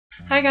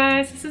Hi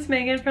guys, this is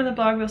Megan from the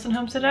blog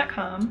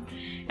wilsonhomestead.com,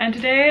 and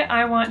today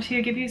I want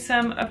to give you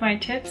some of my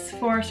tips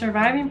for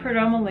surviving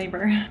prodromal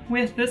labor.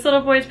 With this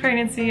little boy's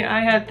pregnancy,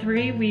 I had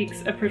 3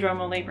 weeks of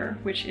prodromal labor,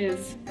 which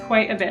is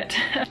quite a bit.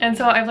 And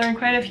so I've learned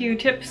quite a few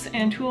tips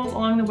and tools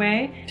along the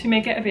way to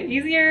make it a bit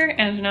easier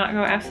and to not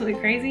go absolutely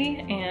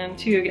crazy and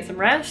to get some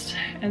rest.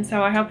 And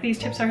so I hope these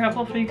tips are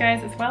helpful for you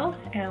guys as well,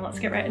 and let's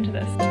get right into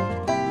this.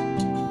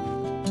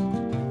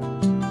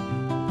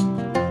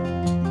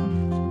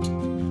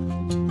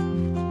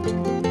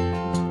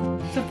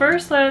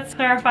 First, let's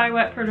clarify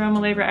what prodromal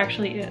labor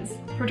actually is.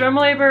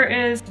 Prodromal labor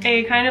is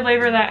a kind of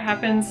labor that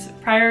happens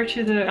prior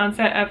to the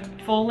onset of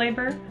full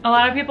labor. A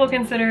lot of people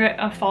consider it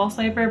a false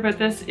labor, but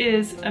this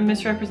is a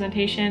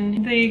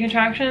misrepresentation. The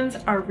contractions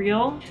are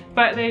real,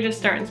 but they just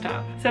start and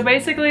stop. So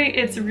basically,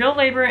 it's real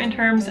labor in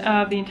terms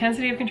of the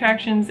intensity of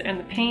contractions and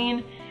the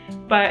pain,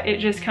 but it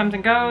just comes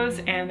and goes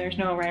and there's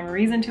no rhyme or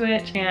reason to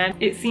it, and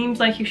it seems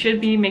like you should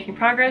be making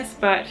progress,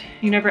 but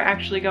you never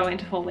actually go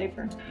into full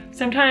labor.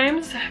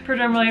 Sometimes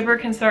prodromal labor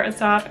can start and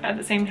stop at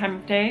the same time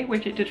of day,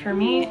 which it did for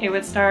me. It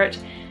would start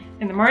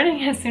in the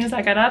morning as soon as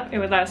I got up, it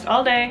would last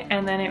all day,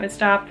 and then it would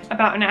stop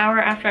about an hour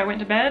after I went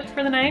to bed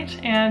for the night,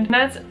 and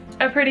that's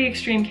a pretty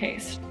extreme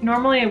case.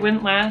 Normally it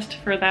wouldn't last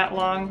for that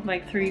long,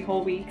 like 3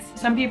 whole weeks.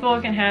 Some people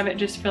can have it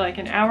just for like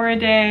an hour a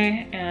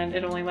day and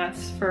it only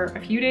lasts for a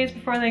few days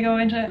before they go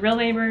into real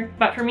labor.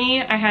 But for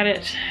me, I had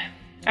it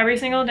every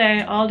single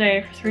day, all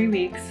day for 3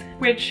 weeks,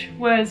 which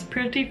was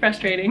pretty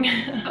frustrating.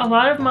 A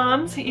lot of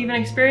moms, even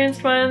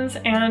experienced ones,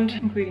 and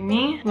including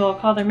me, will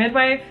call their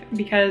midwife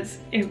because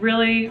it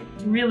really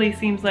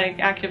seems like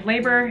active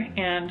labor,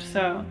 and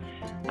so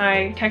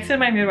I texted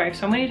my midwife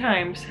so many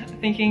times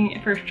thinking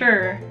for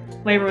sure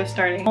labor was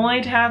starting, only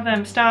to have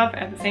them stop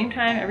at the same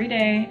time every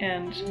day.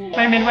 And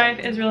my midwife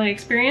is really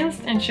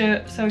experienced, and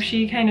so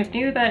she kind of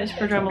knew that it's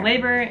prodromal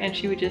labor, and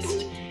she would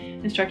just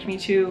instruct me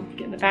to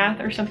get in the bath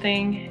or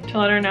something to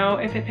let her know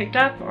if it picked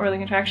up or the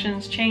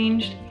contractions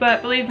changed.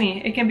 But believe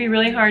me, it can be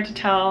really hard to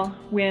tell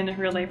when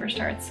real labor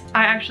starts.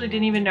 I actually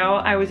didn't even know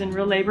I was in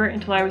real labor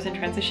until I was in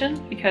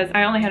transition, because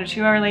I only had a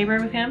 2-hour labor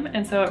with him,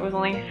 and so it was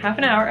only half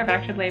an hour of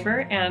active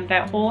labor, and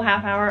that whole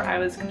half hour I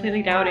was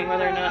completely doubting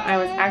whether or not I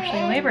was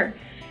actually in labor,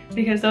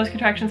 because those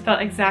contractions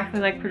felt exactly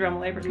like prodromal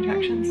labor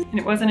contractions. And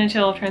it wasn't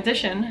until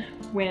transition,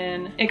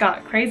 when it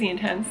got crazy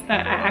intense,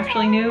 that I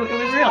actually knew it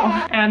was real.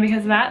 And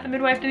because of that, the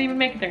midwife didn't even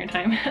make it there in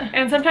time.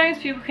 And sometimes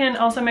people can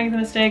also make the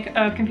mistake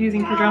of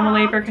confusing prodromal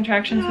labor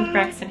contractions with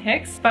Braxton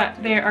Hicks,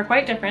 but they are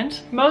quite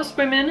different. Most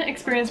women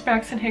experience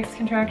Braxton Hicks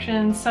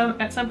contractions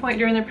at some point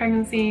during their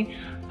pregnancy.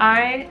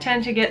 I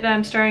tend to get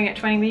them starting at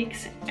 20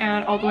 weeks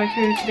and all the way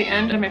through to the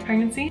end of my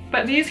pregnancy.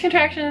 But these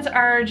contractions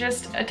are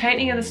just a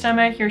tightening of the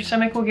stomach. Your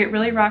stomach will get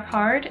really rock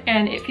hard,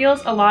 and it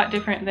feels a lot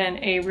different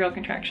than a real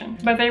contraction.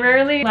 But they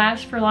rarely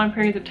last for long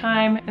periods of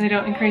time, and they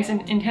don't increase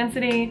in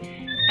intensity,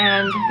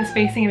 and the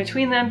spacing in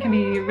between them can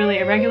be really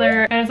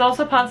irregular. And it's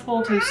also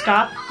possible to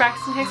stop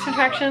Braxton Hicks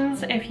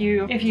contractions if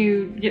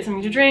you get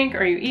something to drink,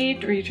 or you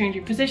eat, or you change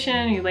your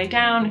position, or you lay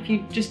down. If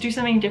you just do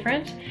something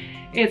different,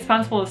 it's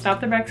possible to stop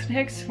the Braxton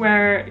Hicks,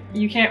 where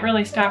you can't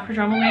really stop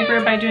prodromal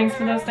labor by doing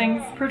some of those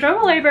things.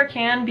 Prodromal labor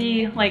can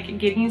be like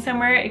getting you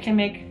somewhere. It can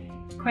make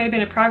quite a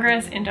bit of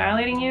progress in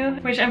dilating you,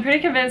 which I'm pretty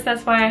convinced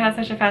that's why I had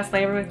such a fast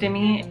labor with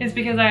Dimmy, is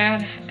because I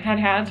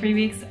had 3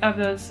 weeks of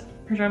those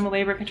prodromal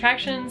labor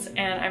contractions,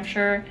 and I'm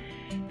sure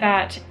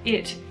that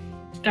it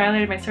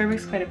dilated my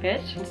cervix quite a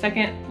bit.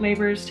 Second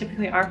labors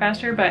typically are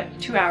faster, but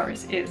 2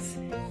 hours is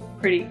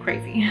pretty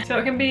crazy. So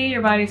it can be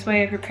your body's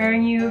way of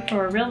preparing you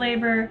for real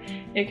labor.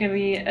 It can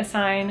be a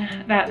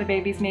sign that the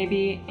baby's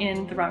maybe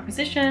in the wrong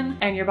position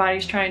and your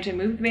body's trying to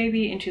move the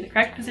baby into the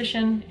correct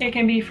position. It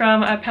can be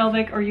from a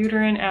pelvic or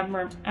uterine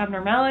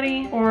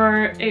abnormality,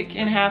 or it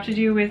can have to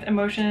do with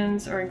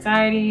emotions or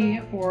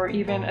anxiety, or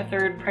even a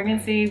 3rd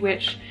pregnancy,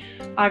 which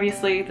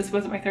obviously this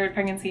wasn't my 3rd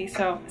pregnancy,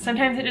 so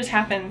sometimes it just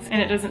happens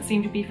and it doesn't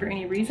seem to be for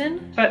any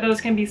reason, but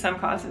those can be some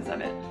causes of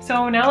it.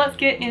 So now let's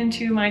get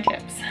into my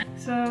tips.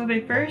 So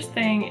the first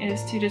thing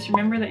is to just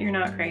remember that you're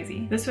not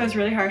crazy. This was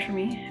really hard for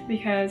me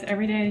because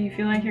every day you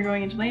feel like you're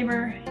going into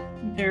labor.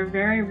 They're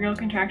very real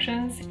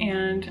contractions,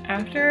 and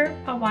after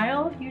a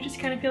while you just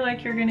kind of feel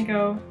like you're gonna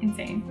go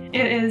insane.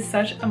 It is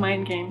such a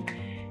mind game.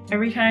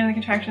 Every time the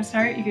contractions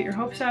start, you get your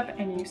hopes up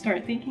and you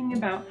start thinking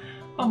about,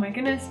 oh my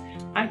goodness,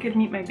 I could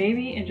meet my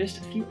baby in just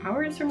a few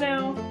hours from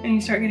now. And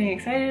you start getting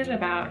excited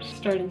about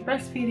starting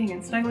breastfeeding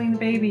and snuggling the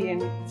baby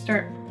and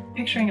start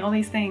picturing all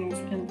these things,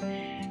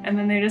 and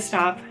then they just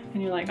stop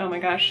and you're like, oh my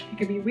gosh, it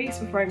could be weeks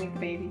before I meet the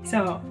baby.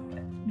 So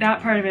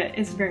that part of it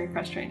is very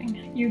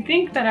frustrating. You'd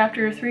think that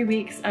after 3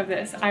 weeks of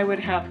this, I would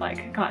have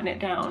like gotten it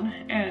down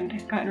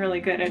and gotten really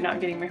good at not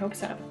getting my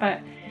hopes up, but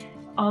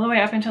all the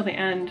way up until the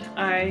end,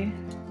 I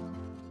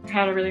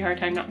had a really hard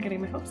time not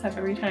getting my hopes up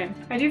every time.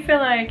 I do feel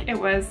like it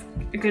was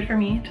good for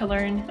me to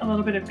learn a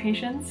little bit of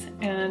patience,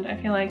 and I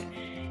feel like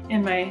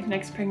in my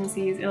next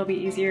pregnancies it'll be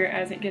easier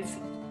as it gets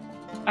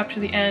up to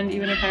the end,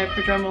 even if I have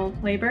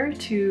prodromal labor,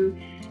 to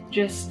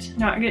just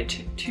not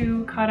get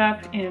too caught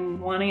up in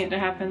wanting it to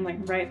happen like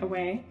right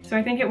away. So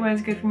I think it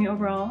was good for me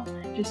overall,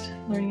 just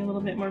learning a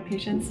little bit more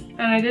patience.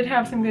 And I did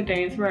have some good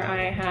days where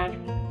I had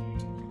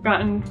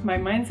gotten my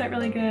mindset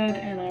really good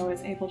and I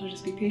was able to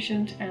just be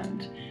patient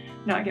and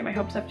not get my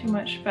hopes up too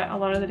much, but a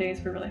lot of the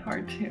days were really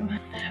hard too.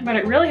 But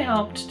it really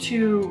helped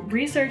to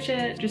research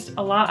it, just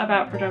a lot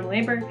about prodromal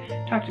labor,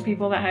 talk to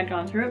people that had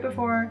gone through it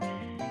before.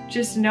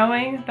 Just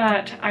knowing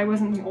that I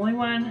wasn't the only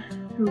one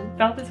who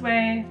felt this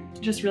way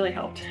just really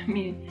helped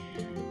me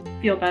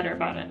feel better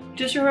about it.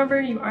 Just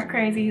remember, you aren't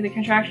crazy. The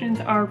contractions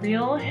are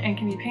real and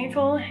can be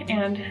painful,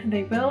 and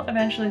they will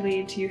eventually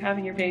lead to you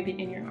having your baby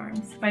in your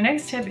arms. My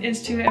next tip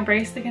is to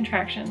embrace the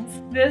contractions.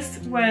 This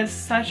was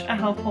such a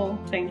helpful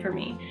thing for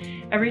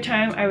me. Every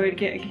time I would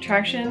get a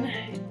contraction,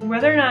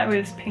 whether or not it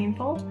was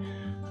painful,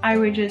 I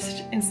would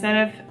just,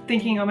 instead of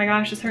thinking, oh my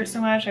gosh, this hurts so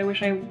much, I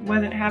wish I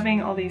wasn't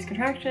having all these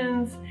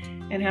contractions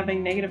and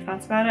having negative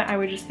thoughts about it, I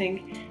would just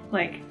think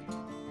like,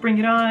 bring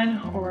it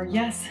on, or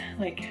yes,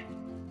 like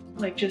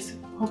just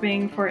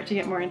hoping for it to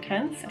get more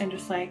intense, and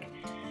just like,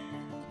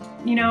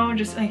 you know,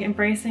 just like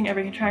embracing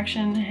every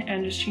contraction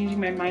and just changing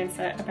my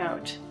mindset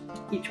about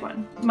each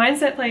one.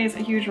 Mindset plays a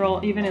huge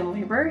role even in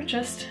labor,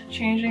 just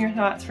changing your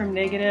thoughts from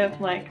negative,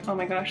 like, oh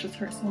my gosh, this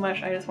hurts so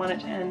much, I just want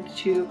it to end,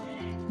 to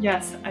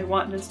yes, I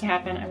want this to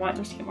happen, I want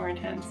this to get more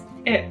intense.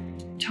 It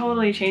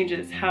totally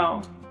changes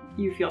how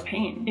you feel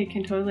pain. It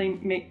can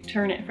totally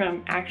turn it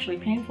from actually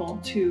painful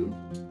to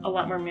a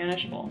lot more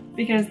manageable,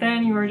 because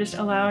then you are just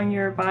allowing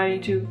your body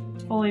to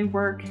fully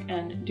work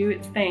and do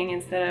its thing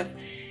instead of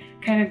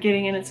kind of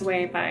getting in its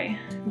way by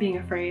being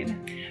afraid.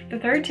 The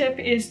third tip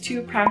is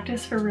to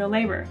practice for real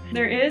labor.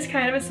 There is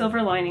kind of a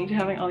silver lining to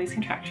having all these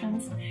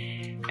contractions,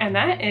 and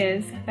that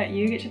is that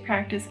you get to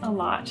practice a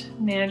lot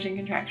managing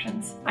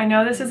contractions. I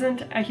know this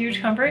isn't a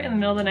huge comfort in the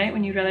middle of the night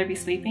when you'd rather be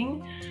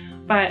sleeping,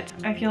 but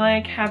I feel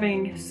like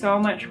having so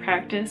much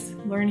practice,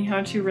 learning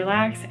how to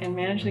relax and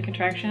manage the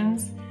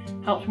contractions,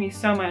 helped me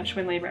so much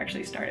when labor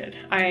actually started.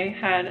 I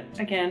had,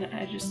 again,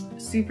 a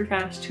just super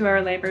fast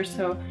 2-hour labor,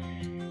 so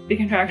the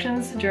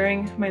contractions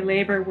during my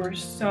labor were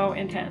so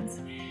intense.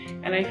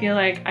 And I feel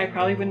like I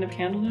probably wouldn't have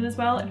handled it as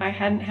well if I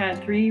hadn't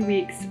had 3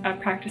 weeks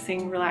of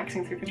practicing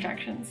relaxing through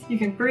contractions. You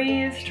can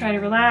breathe, try to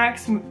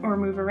relax or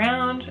move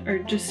around, or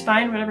just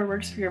find whatever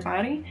works for your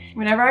body.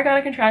 Whenever I got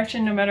a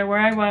contraction, no matter where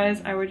I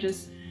was, I would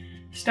just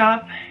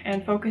stop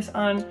and focus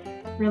on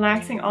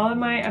relaxing all of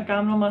my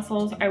abdominal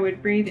muscles. I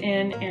would breathe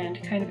in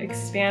and kind of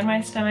expand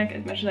my stomach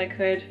as much as I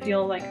could,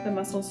 feel like the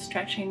muscles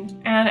stretching.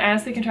 And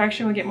as the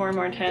contraction would get more and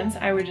more intense,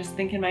 I would just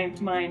think in my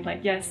mind like,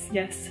 yes,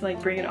 yes,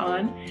 like bring it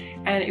on.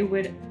 And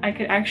I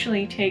could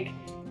actually take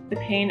the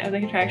pain of the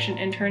contraction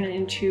and turn it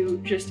into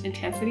just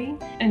intensity.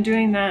 And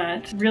doing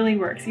that really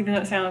works, even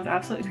though it sounds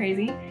absolutely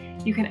crazy.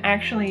 You can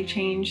actually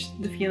change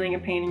the feeling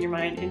of pain in your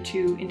mind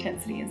into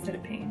intensity instead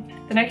of pain.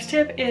 The next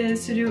tip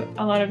is to do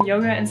a lot of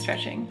yoga and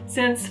stretching.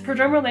 Since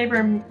prodromal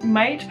labor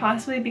might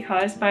possibly be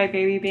caused by a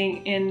baby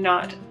being in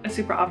not a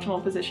super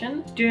optimal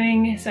position,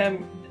 doing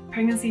some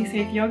pregnancy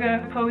safe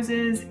yoga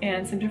poses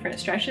and some different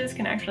stretches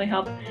can actually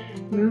help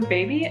move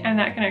baby, and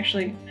that can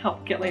actually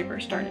help get labor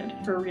started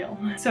for real.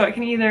 So it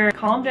can either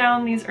calm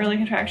down these early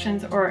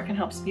contractions, or it can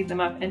help speed them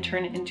up and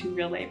turn it into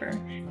real labor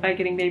by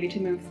getting baby to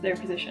move their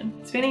position.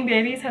 Spinning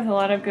Babies has a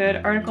lot of good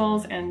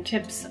articles and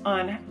tips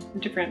on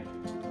different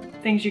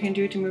things you can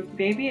do to move the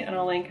baby, and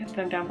I'll link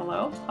them down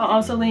below. I'll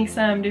also link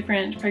some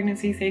different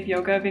pregnancy safe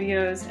yoga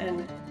videos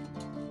and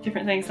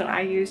different things that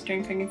I use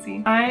during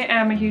pregnancy. I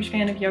am a huge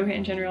fan of yoga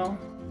in general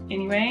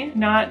anyway,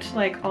 not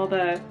like all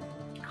the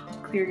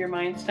clear your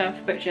mind stuff,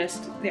 but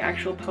just the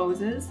actual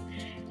poses,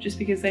 just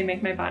because they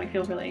make my body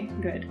feel really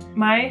good.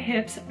 My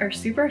hips are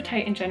super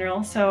tight in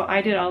general, so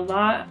I did a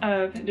lot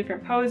of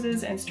different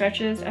poses and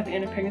stretches at the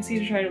end of pregnancy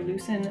to try to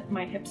loosen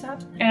my hips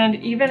up. And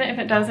even if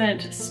it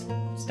doesn't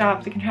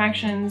stop the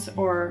contractions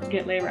or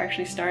get labor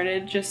actually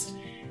started, just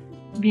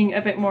being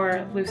a bit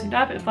more loosened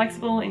up and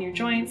flexible in your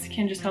joints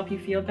can just help you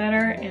feel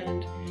better,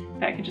 and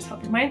that can just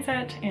help your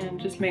mindset and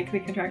just make the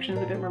contractions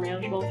a bit more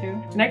manageable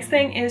too. The next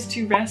thing is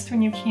to rest when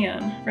you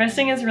can.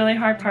 Resting is a really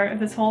hard part of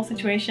this whole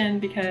situation,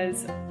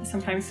 because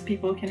sometimes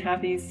people can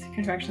have these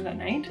contractions at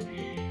night,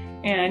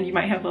 and you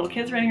might have little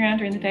kids running around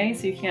during the day,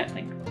 so you can't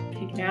like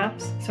take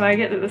naps. So I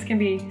get that this can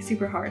be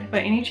super hard, but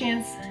any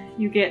chance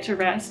you get to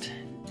rest,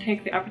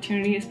 take the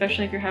opportunity,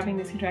 especially if you're having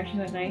these contractions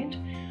at night.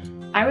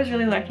 I was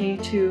really lucky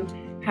to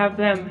have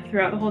them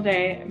throughout the whole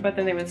day, but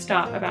then they would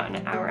stop about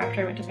an hour after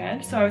I went to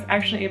bed, so I was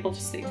actually able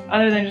to sleep.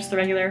 Other than just the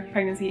regular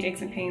pregnancy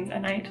aches and pains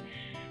at night,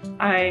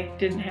 I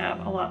didn't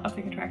have a lot of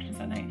the contractions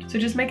at night. So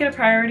just make it a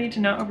priority to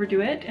not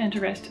overdo it and to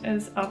rest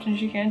as often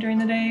as you can during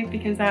the day,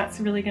 because that's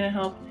really going to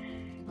help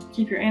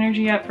keep your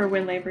energy up for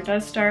when labor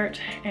does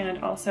start,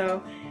 and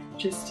also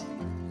just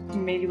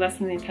maybe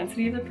lessen the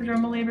intensity of the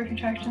prodromal labor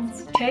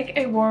contractions. Take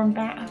a warm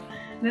bath.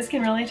 This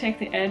can really take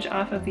the edge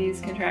off of these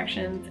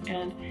contractions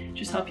and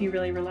just help you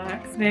really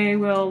relax. They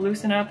will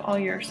loosen up all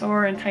your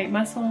sore and tight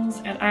muscles,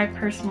 and I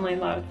personally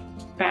love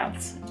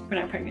baths when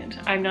I'm pregnant.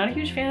 I'm not a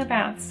huge fan of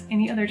baths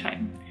any other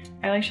time,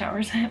 I like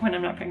showers when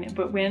I'm not pregnant,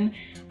 but when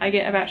I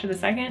get about to the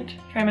 2nd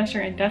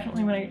trimester and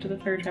definitely when I get to the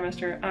 3rd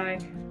trimester, I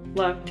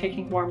love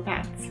taking warm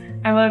baths.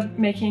 I love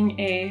making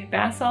a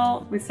bath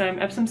salt with some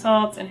Epsom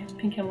salts and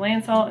pink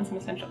Himalayan salt and some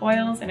essential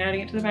oils and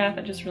adding it to the bath.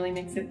 That just really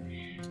makes it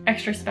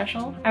extra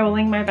special. I will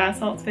link my bath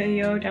salts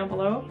video down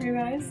below for you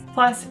guys.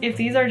 Plus, if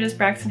these are just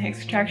Braxton Hicks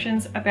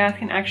contractions, a bath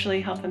can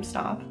actually help them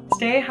stop.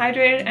 Stay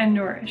hydrated and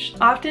nourished.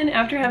 Often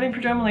after having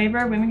prodromal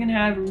labor, women can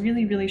have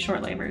really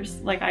short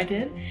labors like I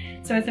did.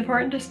 So it's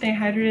important to stay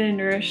hydrated and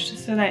nourished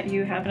so that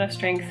you have enough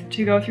strength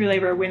to go through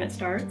labor when it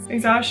starts.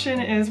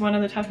 Exhaustion is one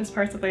of the toughest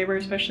parts of labor,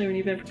 especially when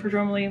you've been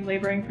prodromally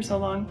laboring for so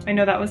long. I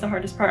know that was the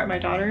hardest part of my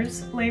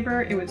daughter's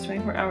labor. It was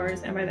 24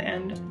 hours and by the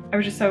end I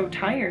was just so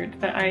tired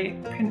that I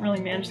couldn't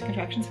really manage the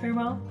contractions very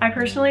well. I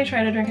personally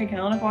try to drink a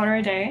gallon of water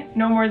a day,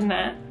 no more than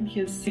that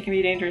because it can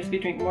be dangerous if you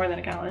drink more than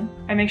a gallon.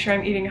 I make sure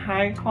I'm eating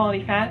high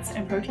quality fats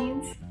and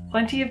proteins,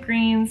 plenty of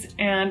greens,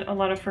 and a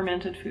lot of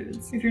fermented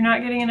foods. If you're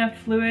not getting enough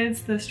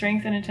fluids, the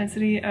strength and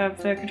intensity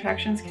of the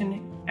contractions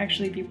can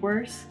actually be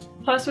worse.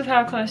 Plus, with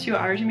how close you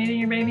are to meeting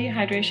your baby,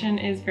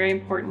 hydration is very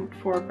important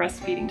for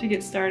breastfeeding to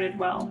get started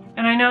well.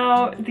 And I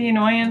know the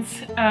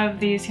annoyance of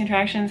these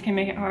contractions can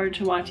make it hard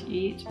to want to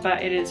eat,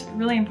 but it is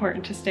really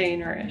important to stay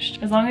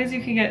nourished. As long as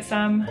you can get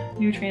some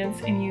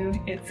nutrients in you,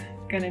 it's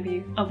gonna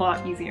be a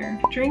lot easier.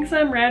 Drink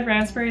some red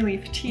raspberry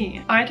leaf tea.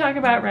 I talk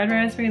about red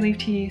raspberry leaf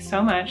tea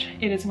so much.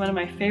 It is one of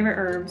my favorite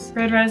herbs.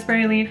 Red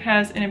raspberry leaf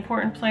has an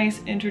important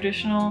place in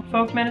traditional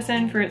folk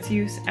medicine for its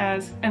use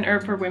as an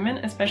herb for women,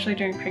 especially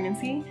during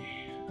pregnancy.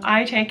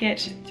 I take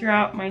it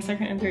throughout my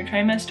 2nd and 3rd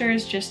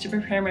trimesters just to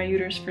prepare my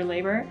uterus for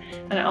labor,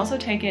 and I also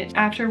take it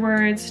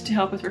afterwards to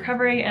help with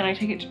recovery, and I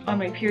take it on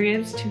my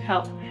periods to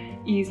help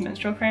ease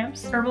menstrual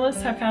cramps.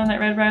 Herbalists have found that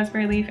red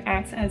raspberry leaf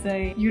acts as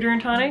a uterine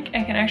tonic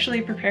and can actually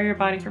prepare your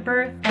body for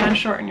birth and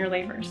shorten your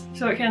labors.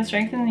 So it can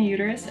strengthen the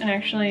uterus and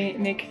actually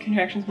make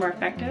contractions more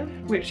effective,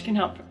 which can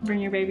help bring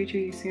your baby to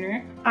you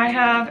sooner. I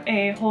have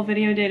a whole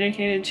video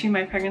dedicated to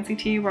my pregnancy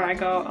tea where I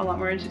go a lot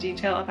more into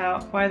detail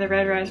about why the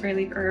red raspberry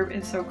leaf herb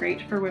is so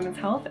great for women's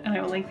health, and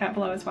I will link that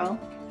below as well.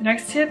 The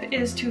next tip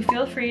is to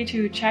feel free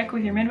to check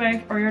with your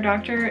midwife or your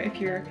doctor if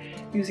you're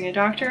using a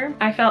doctor.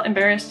 I felt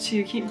embarrassed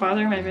to keep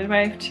bothering my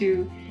midwife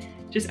to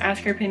just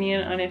ask her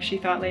opinion on if she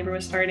thought labor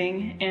was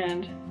starting,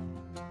 and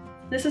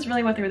this is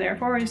really what they're there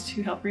for, is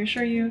to help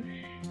reassure you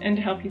and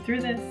to help you through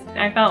this.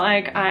 I felt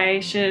like I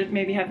should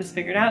maybe have this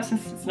figured out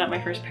since it's not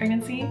my first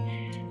pregnancy,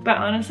 but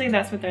honestly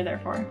that's what they're there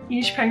for.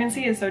 Each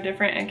pregnancy is so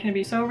different and can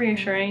be so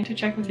reassuring to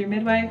check with your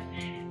midwife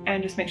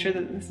and just make sure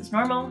that this is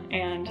normal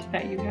and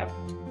that you have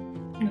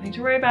nothing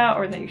to worry about,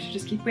 or that you should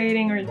just keep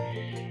waiting.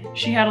 Or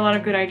she had a lot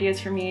of good ideas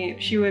for me.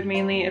 She would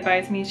mainly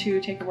advise me to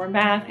take a warm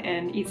bath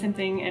and eat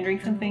something and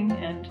drink something,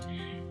 and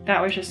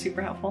that was just super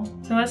helpful.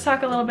 So let's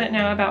talk a little bit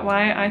now about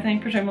why I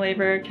think prodromal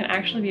labor can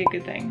actually be a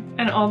good thing.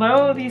 And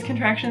although these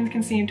contractions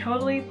can seem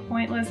totally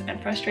pointless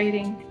and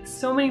frustrating,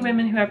 so many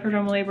women who have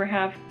prodromal labor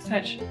have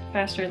such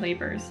faster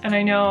labors. And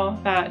I know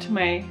that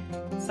my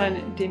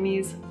son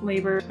Demi's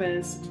labor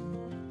was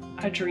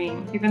a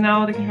dream. Even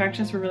though the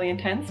contractions were really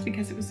intense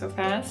because it was so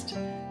fast,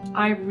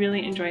 I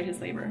really enjoyed his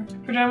labor.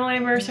 Prodromal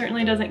labor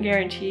certainly doesn't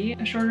guarantee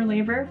a shorter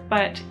labor,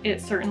 but it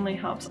certainly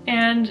helps.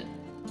 And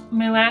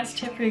my last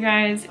tip for you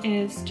guys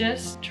is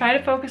just try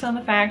to focus on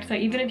the fact that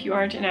even if you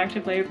aren't in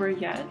active labor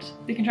yet,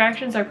 the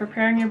contractions are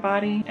preparing your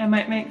body and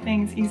might make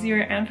things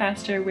easier and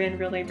faster when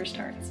real labor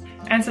starts.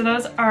 And so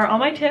those are all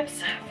my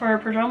tips for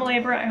prodromal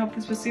labor. I hope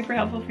this was super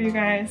helpful for you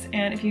guys,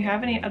 and if you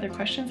have any other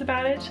questions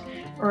about it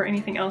or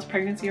anything else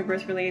pregnancy or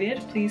birth related,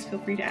 please feel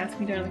free to ask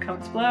me down in the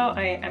comments below.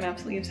 I am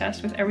absolutely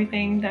obsessed with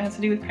everything that has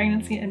to do with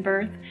pregnancy and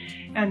birth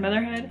and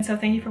motherhood. So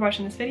thank you for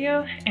watching this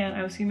video, and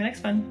I will see you in my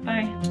next one.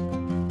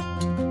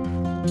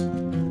 Bye!